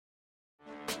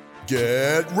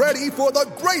Get ready for the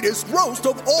greatest roast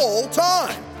of all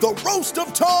time, the Roast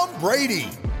of Tom Brady,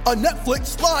 a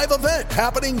Netflix live event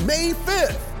happening May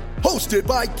 5th. Hosted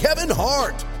by Kevin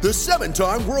Hart, the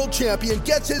 7-time world champion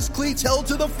gets his cleats held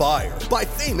to the fire by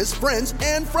famous friends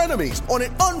and frenemies on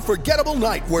an unforgettable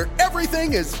night where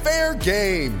everything is fair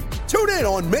game. Tune in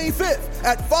on May 5th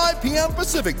at 5 p.m.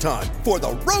 Pacific time for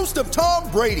the Roast of Tom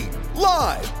Brady,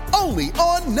 live only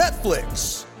on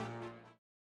Netflix.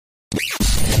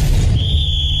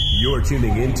 You're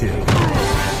tuning into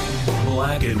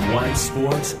Black and White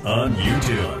Sports on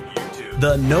YouTube.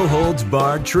 The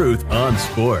no-holds-barred truth on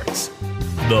sports.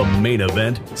 The main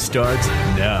event starts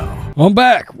now. I'm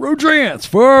back. Rodrance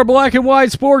for Black and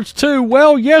White Sports 2.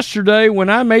 Well, yesterday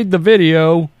when I made the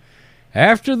video,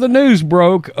 after the news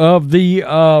broke of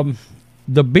the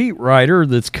beat writer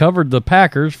that's covered the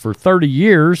Packers for 30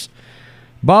 years,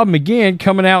 Bob McGinn,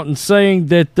 coming out and saying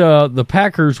that the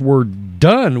Packers were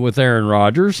done with Aaron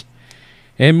Rodgers.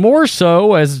 And more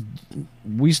so, as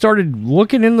we started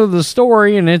looking into the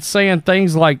story, and it's saying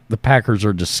things like the Packers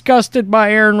are disgusted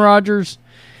by Aaron Rodgers,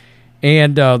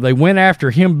 and they went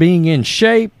after him being in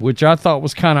shape, which I thought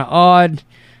was kind of odd,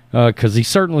 because he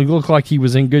certainly looked like he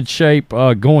was in good shape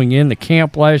going into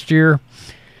camp last year.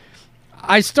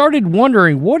 I started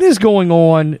wondering, what is going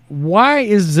on? Why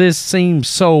is this seem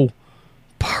so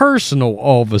personal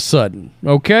all of a sudden?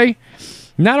 Okay?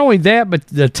 Not only that, but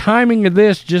the timing of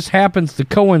this just happens to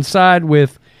coincide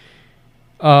with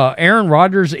Aaron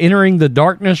Rodgers entering the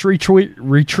darkness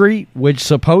retreat, which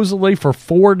supposedly for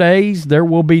 4 days there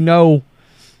will be no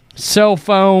cell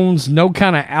phones, no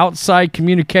kind of outside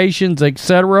communications,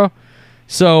 etc.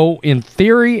 So in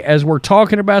theory, as we're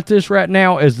talking about this right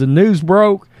now, as the news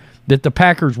broke that the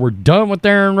Packers were done with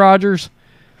Aaron Rodgers,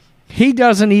 he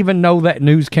doesn't even know that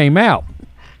news came out.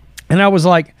 And I was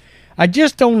like, I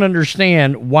just don't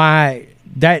understand why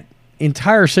that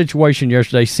entire situation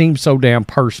yesterday seems so damn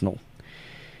personal.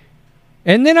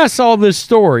 And then I saw this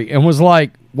story and was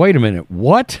like, wait a minute,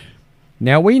 what?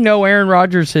 Now, we know Aaron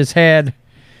Rodgers has had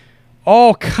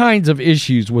all kinds of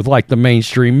issues with, like, the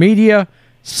mainstream media.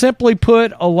 Simply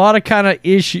put, a lot of kind of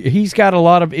issue. He's got a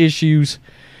lot of issues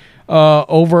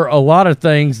over a lot of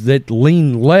things that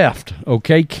lean left,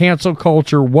 okay? Cancel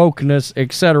culture, wokeness,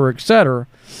 et cetera, et cetera.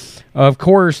 Of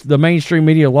course, the mainstream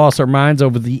media lost their minds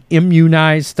over the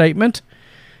immunized statement.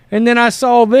 And then I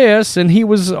saw this, and he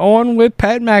was on with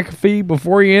Pat McAfee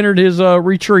before he entered his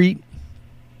retreat.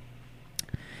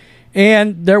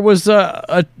 And there was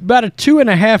about a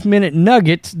 2.5-minute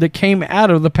nugget that came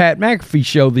out of the Pat McAfee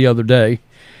show the other day.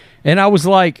 And I was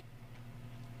like,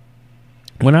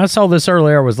 when I saw this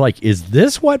earlier, I was like, is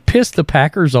this what pissed the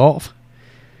Packers off?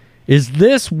 Is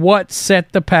this what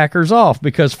set the Packers off?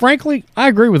 Because, frankly, I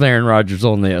agree with Aaron Rodgers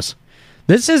on this.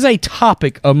 This is a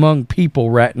topic among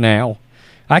people right now.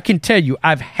 I can tell you,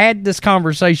 I've had this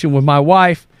conversation with my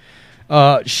wife.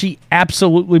 She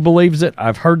absolutely believes it.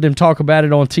 I've heard them talk about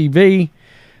it on TV.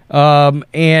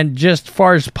 And just as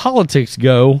far as politics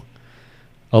go,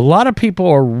 a lot of people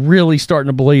are really starting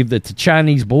to believe that the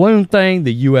Chinese balloon thing,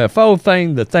 the UFO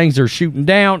thing, the things they're shooting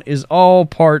down is all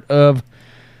part of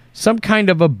some kind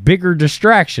of a bigger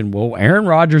distraction. Well, Aaron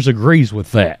Rodgers agrees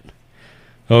with that.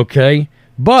 Okay?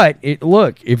 But,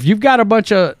 look, if you've got a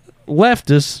bunch of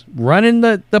leftists running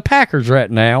the Packers right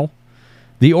now,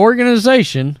 the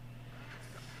organization,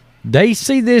 they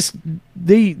see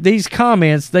these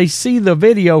comments, they see the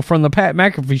video from the Pat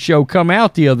McAfee show come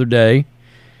out the other day.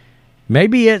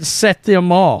 Maybe it set them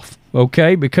off,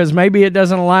 okay? Because maybe it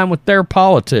doesn't align with their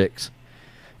politics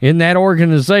in that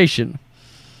organization.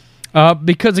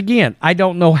 Because, again, I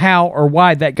don't know how or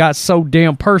why that got so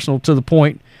damn personal to the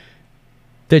point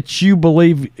that you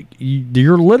believe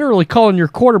you're literally calling your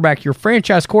quarterback, your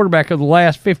franchise quarterback of the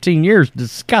last 15 years,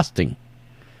 disgusting.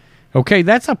 Okay,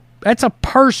 that's a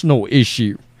personal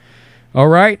issue. All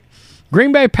right?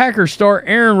 Green Bay Packers star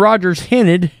Aaron Rodgers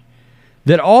hinted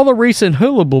that all the recent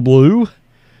hullabaloo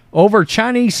over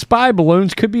Chinese spy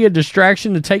balloons could be a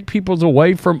distraction to take people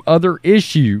away from other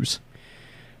issues.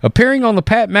 Appearing on the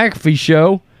Pat McAfee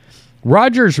show,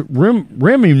 Rodgers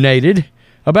ruminated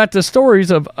about the stories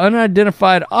of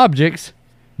unidentified objects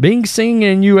being seen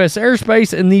in U.S.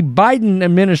 airspace and the Biden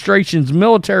administration's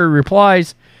military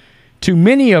replies to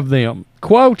many of them.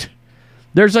 Quote,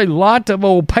 there's a lot of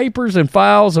old papers and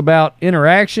files about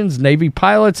interactions Navy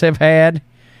pilots have had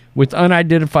with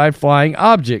unidentified flying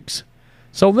objects.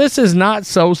 So this is not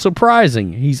so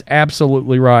surprising. He's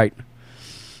absolutely right.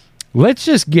 Let's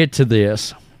just get to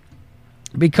this,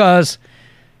 because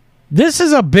this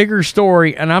is a bigger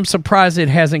story, and I'm surprised it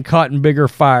hasn't caught in bigger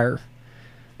fire.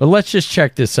 But let's just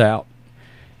check this out.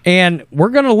 And we're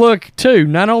going to look, too,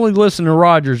 not only listen to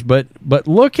Rodgers, but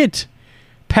look at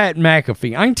Pat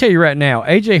McAfee. I can tell you right now,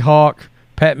 A.J. Hawk,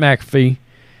 Pat McAfee,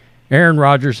 Aaron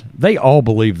Rodgers, they all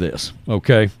believe this,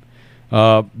 okay?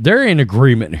 They're in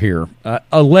agreement here.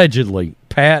 Allegedly.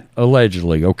 Pat,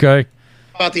 allegedly, okay?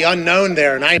 About the unknown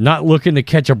there, and I not looking to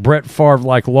catch a Brett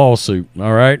Favre-like lawsuit,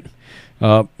 all right?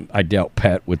 I doubt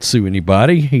Pat would sue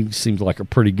anybody. He seems like a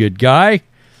pretty good guy.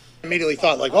 immediately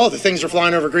thought, like, oh, the things are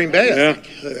flying over Green Bay. Yeah. I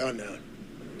think, the unknown.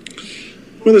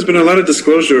 Well, there's been a lot of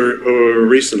disclosure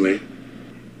recently.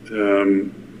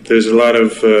 There's a lot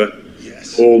of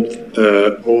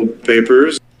old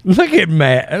papers. Look at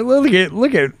Matt. Look at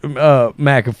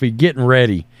McAfee getting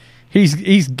ready.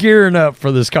 He's gearing up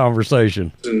for this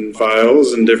conversation. And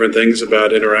files and different things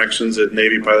about interactions that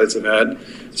Navy pilots have had,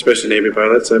 especially Navy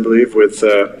pilots, I believe, with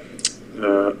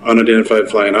unidentified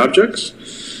flying objects.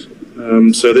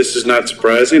 So this is not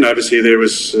surprising. Obviously, there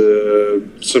was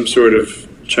some sort of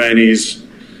Chinese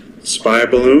spy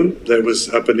balloon that was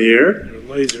up in the air,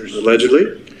 Lasers. allegedly.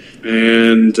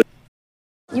 And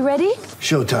You ready?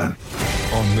 Showtime.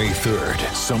 On May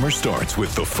 3rd, summer starts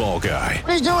with The Fall Guy.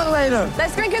 What are you doing later?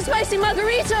 Let's drink a spicy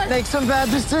margarita. Make some bad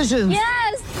decisions.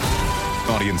 Yes.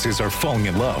 Audiences are falling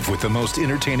in love with the most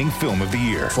entertaining film of the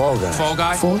year. Fall guy. Fall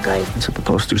Guy? Fall guy. That's what the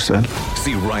poster said.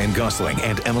 See Ryan Gosling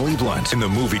and Emily Blunt in the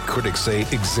movie critics say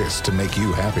exists to make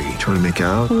you happy. Trying to make it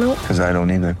out? Nope. Because I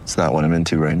don't either. It's not what I'm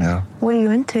into right now. What are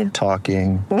you into?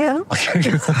 Talking. Yeah.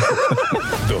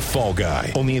 The Fall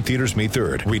Guy. Only in theaters May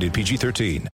 3rd. Rated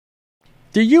PG-13.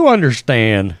 Do you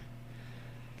understand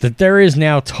that there is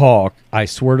now talk, I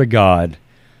swear to God,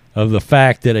 of the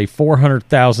fact that a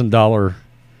 $400,000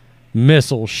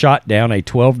 missile shot down a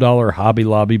 $12 Hobby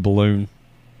Lobby balloon?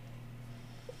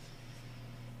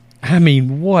 I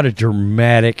mean, what a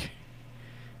dramatic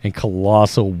and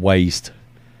colossal waste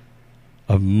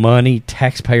of money,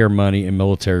 taxpayer money, and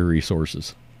military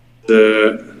resources.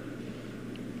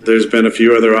 there's been a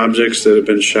few other objects that have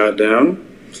been shot down.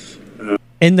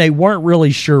 And they weren't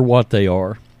really sure what they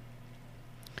are.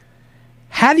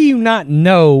 How do you not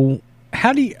know?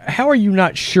 How are you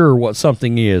not sure what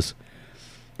something is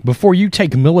before you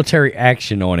take military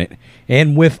action on it?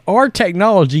 And with our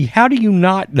technology, how do you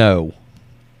not know?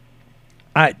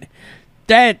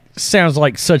 That sounds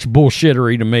like such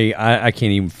bullshittery to me. I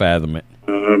can't even fathom it.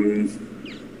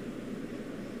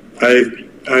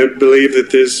 I believe that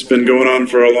this has been going on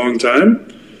for a long time.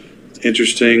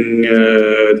 Interesting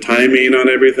timing on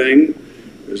everything.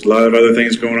 There's a lot of other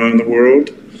things going on in the world.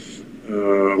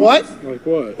 What? Like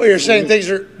what? Well, you're saying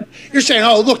you're saying,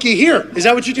 oh, looky here. Is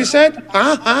that what you just said?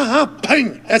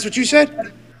 Bang. That's what you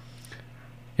said?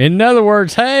 In other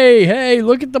words, hey,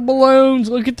 look at the balloons,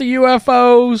 look at the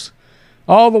UFOs.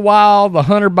 All the while, the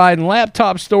Hunter Biden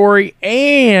laptop story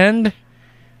and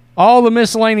all the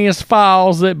miscellaneous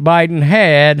files that Biden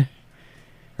had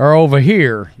are over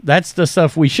here. That's the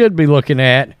stuff we should be looking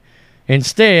at.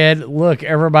 Instead, look,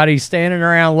 everybody's standing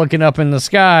around looking up in the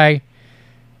sky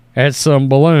at some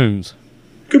balloons.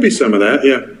 Could be some of that,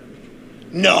 yeah.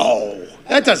 No,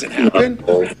 that doesn't happen.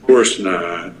 Of course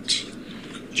not.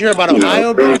 Did you hear about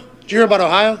Ohio, bro? Did you hear about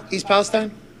Ohio, East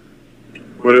Palestine?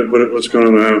 What's going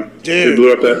on now? Dude. They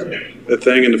blew up that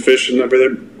thing and the fish and over there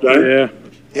died? Yeah.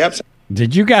 Yep.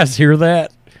 Did you guys hear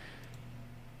that?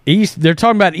 They're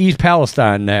talking about East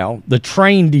Palestine now. The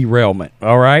train derailment,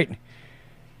 all right?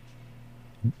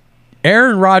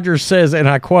 Aaron Rodgers says, and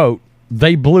I quote,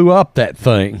 they blew up that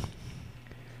thing.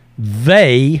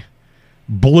 They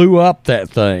blew up that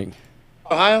thing.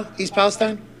 Ohio, East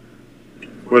Palestine?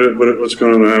 What's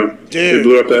going on now? Dude. They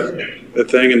blew up that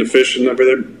thing and the fish and over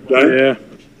there died? Yeah.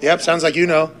 Yep, sounds like you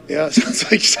know. Yeah,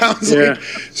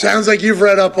 sounds like you've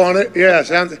read up on it. Yeah,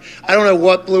 I don't know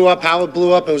what blew up, how it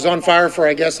blew up. It was on fire for,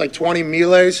 I guess, like 20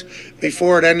 melees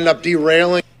before it ended up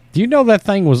derailing. Do you know that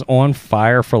thing was on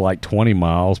fire for like 20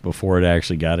 miles before it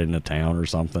actually got into town or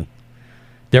something?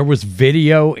 There was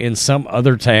video in some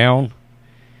other town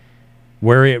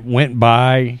where it went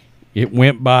by,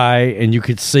 and you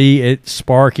could see it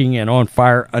sparking and on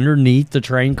fire underneath the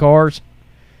train cars.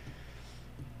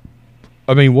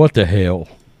 I mean, what the hell?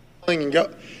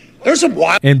 There's some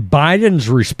wild. And Biden's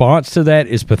response to that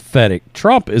is pathetic.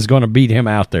 Trump is going to beat him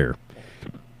out there.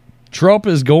 Trump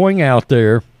is going out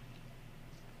there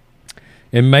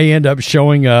and may end up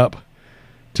showing up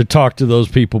to talk to those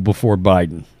people before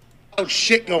Biden. Oh,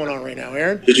 shit going on right now,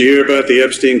 Aaron. Did you hear about the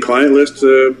Epstein client list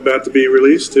about to be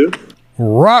released, too?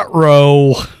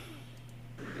 Ruh-roh.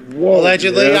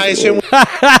 Allegedly, I assume.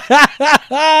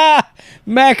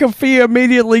 McAfee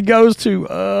immediately goes to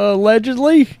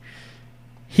allegedly.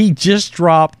 He just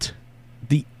dropped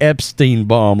the Epstein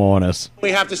bomb on us.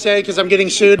 We have to say, because I'm getting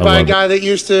sued by a love guy that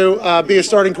used to be a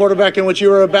starting quarterback in which you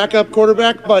were a backup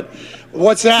quarterback. But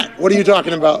what's that? What are you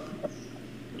talking about?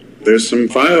 There's some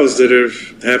files that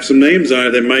have some names on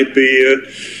it that might be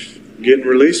getting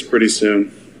released pretty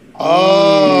soon.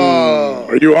 Oh.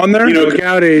 Are you on there? Look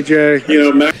out, AJ.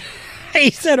 He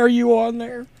said, "Are you on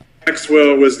there?"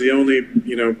 Maxwell was the only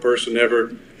person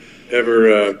ever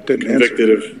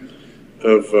convicted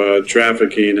of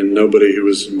trafficking, and nobody who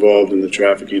was involved in the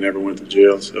trafficking ever went to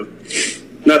jail. So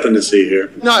nothing to see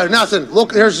here. No, nothing.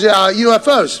 Look, there's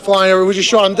UFOs flying over. We just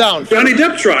shot them down. Johnny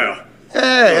Depp trial.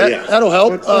 Hey, that'll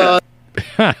help.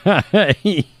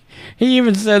 he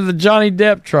even said the Johnny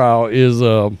Depp trial is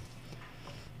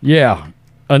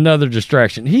another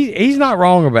distraction. He's not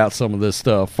wrong about some of this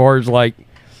stuff, as far as like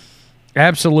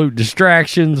absolute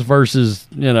distractions versus,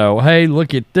 hey,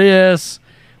 look at this.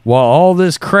 While all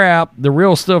this crap, the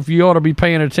real stuff you ought to be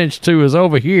paying attention to is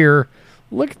over here.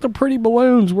 Look at the pretty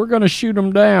balloons. We're going to shoot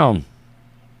them down.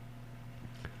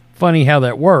 Funny how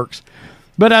that works.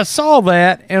 But I saw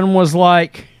that and was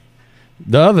like,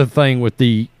 the other thing with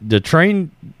the train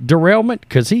derailment,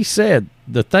 because he said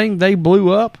the thing they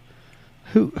blew up,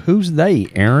 who's they,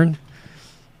 Aaron?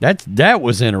 That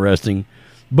was interesting.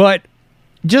 But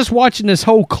just watching this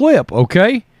whole clip,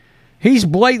 okay? He's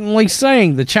blatantly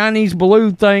saying the Chinese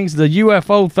balloon things, the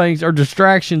UFO things are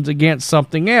distractions against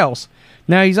something else.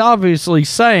 Now, he's obviously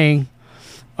saying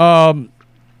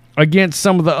against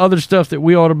some of the other stuff that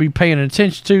we ought to be paying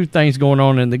attention to, things going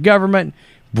on in the government,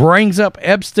 brings up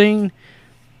Epstein.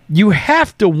 You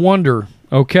have to wonder,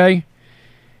 okay,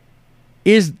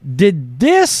 did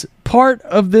this part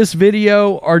of this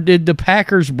video, or did the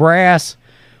Packers brass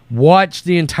watch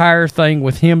the entire thing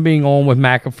with him being on with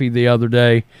McAfee the other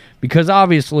day? Because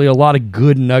obviously a lot of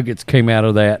good nuggets came out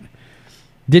of that.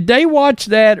 Did they watch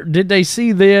that, or did they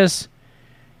see this,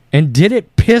 and did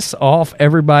it piss off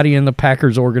everybody in the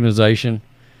Packers organization?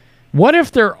 What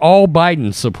if they're all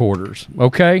Biden supporters,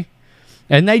 okay?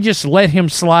 And they just let him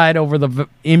slide over the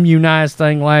immunized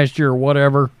thing last year or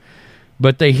whatever,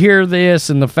 but they hear this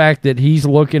and the fact that he's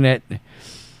looking at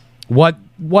what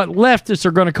leftists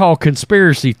are going to call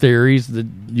conspiracy theories that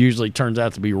usually turns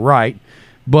out to be right.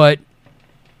 But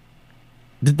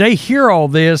did they hear all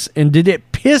this, and did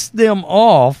it piss them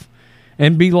off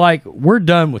and be like, we're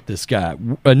done with this guy.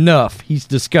 Enough. He's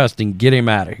disgusting. Get him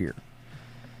out of here.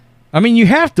 I mean, you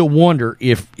have to wonder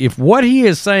if what he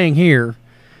is saying here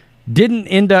didn't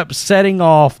end up setting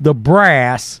off the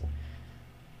brass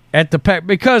at the pack,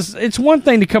 because it's one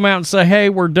thing to come out and say, hey,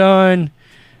 we're done.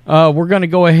 We're going to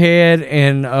go ahead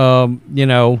and,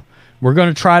 we're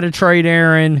going to try to trade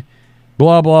Aaron,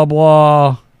 blah, blah,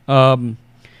 blah.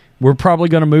 We're probably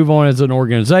going to move on as an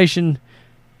organization.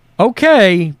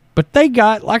 Okay, but they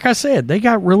got, like I said, they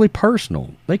got really personal.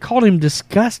 They called him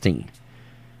disgusting.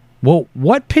 Well,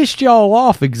 what pissed y'all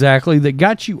off exactly that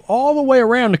got you all the way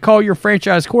around to call your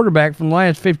franchise quarterback from the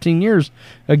last 15 years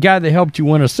a guy that helped you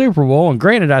win a Super Bowl? And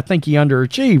granted, I think he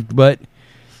underachieved, but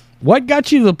what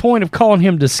got you to the point of calling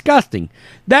him disgusting?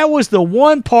 That was the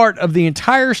one part of the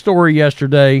entire story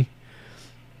yesterday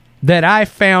that I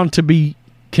found to be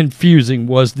confusing,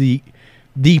 was the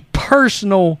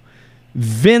personal,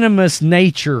 venomous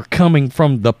nature coming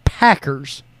from the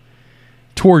Packers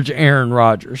towards Aaron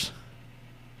Rodgers.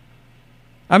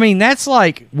 I mean, that's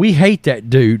like, we hate that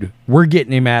dude. We're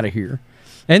getting him out of here.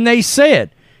 And they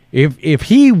said, if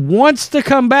he wants to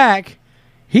come back,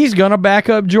 he's going to back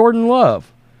up Jordan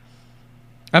Love.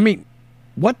 I mean,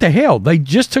 what the hell? They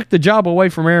just took the job away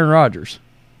from Aaron Rodgers.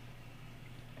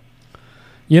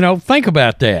 Think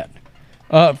about that.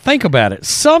 Think about it.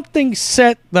 Something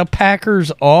set the Packers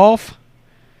off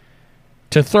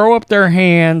to throw up their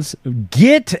hands,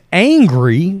 get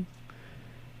angry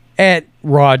at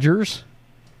Rodgers,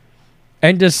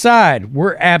 and decide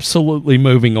we're absolutely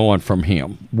moving on from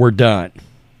him. We're done.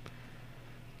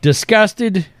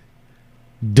 Disgusted,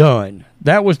 done.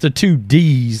 That was the 2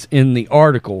 D's in the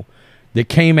article that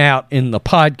came out in the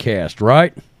podcast,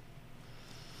 right?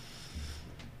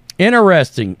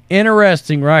 Interesting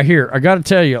right here. I got to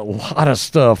tell you, a lot of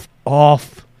stuff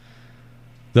off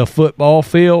the football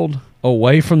field,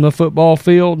 away from the football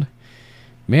field.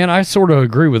 Man, I sort of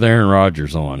agree with Aaron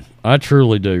Rodgers on. I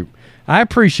truly do. I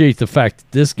appreciate the fact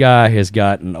that this guy has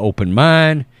got an open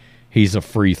mind. He's a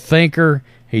free thinker.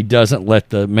 He doesn't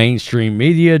let the mainstream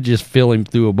media just fill him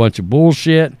through a bunch of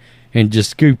bullshit and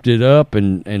just scooped it up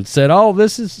and said, oh,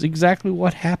 this is exactly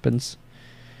what happens.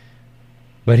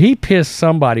 But he pissed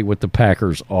somebody with the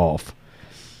Packers off.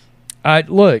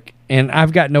 Look, and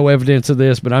I've got no evidence of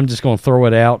this, but I'm just going to throw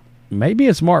it out. Maybe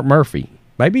it's Mark Murphy.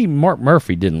 Maybe Mark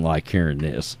Murphy didn't like hearing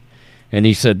this. And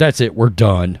he said, that's it, we're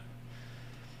done.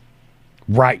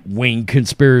 Right-wing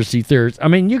conspiracy theorists. I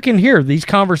mean, you can hear these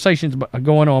conversations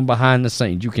going on behind the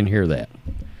scenes. You can hear that.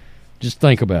 Just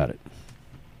think about it.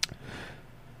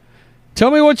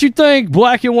 Tell me what you think,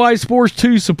 Black and White Sports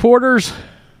 2 supporters.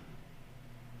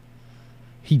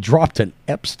 He dropped an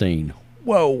Epstein.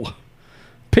 Whoa.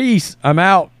 Peace. I'm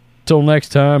out. Till next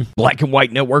time. Black and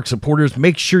White Network supporters,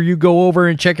 make sure you go over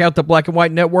and check out the Black and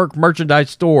White Network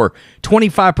merchandise store.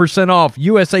 25% off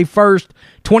USA First.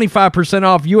 25%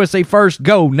 off USA First.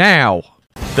 Go now.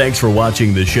 Thanks for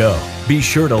watching the show. Be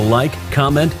sure to like,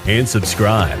 comment, and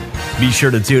subscribe. Be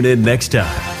sure to tune in next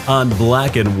time on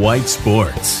Black and White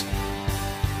Sports.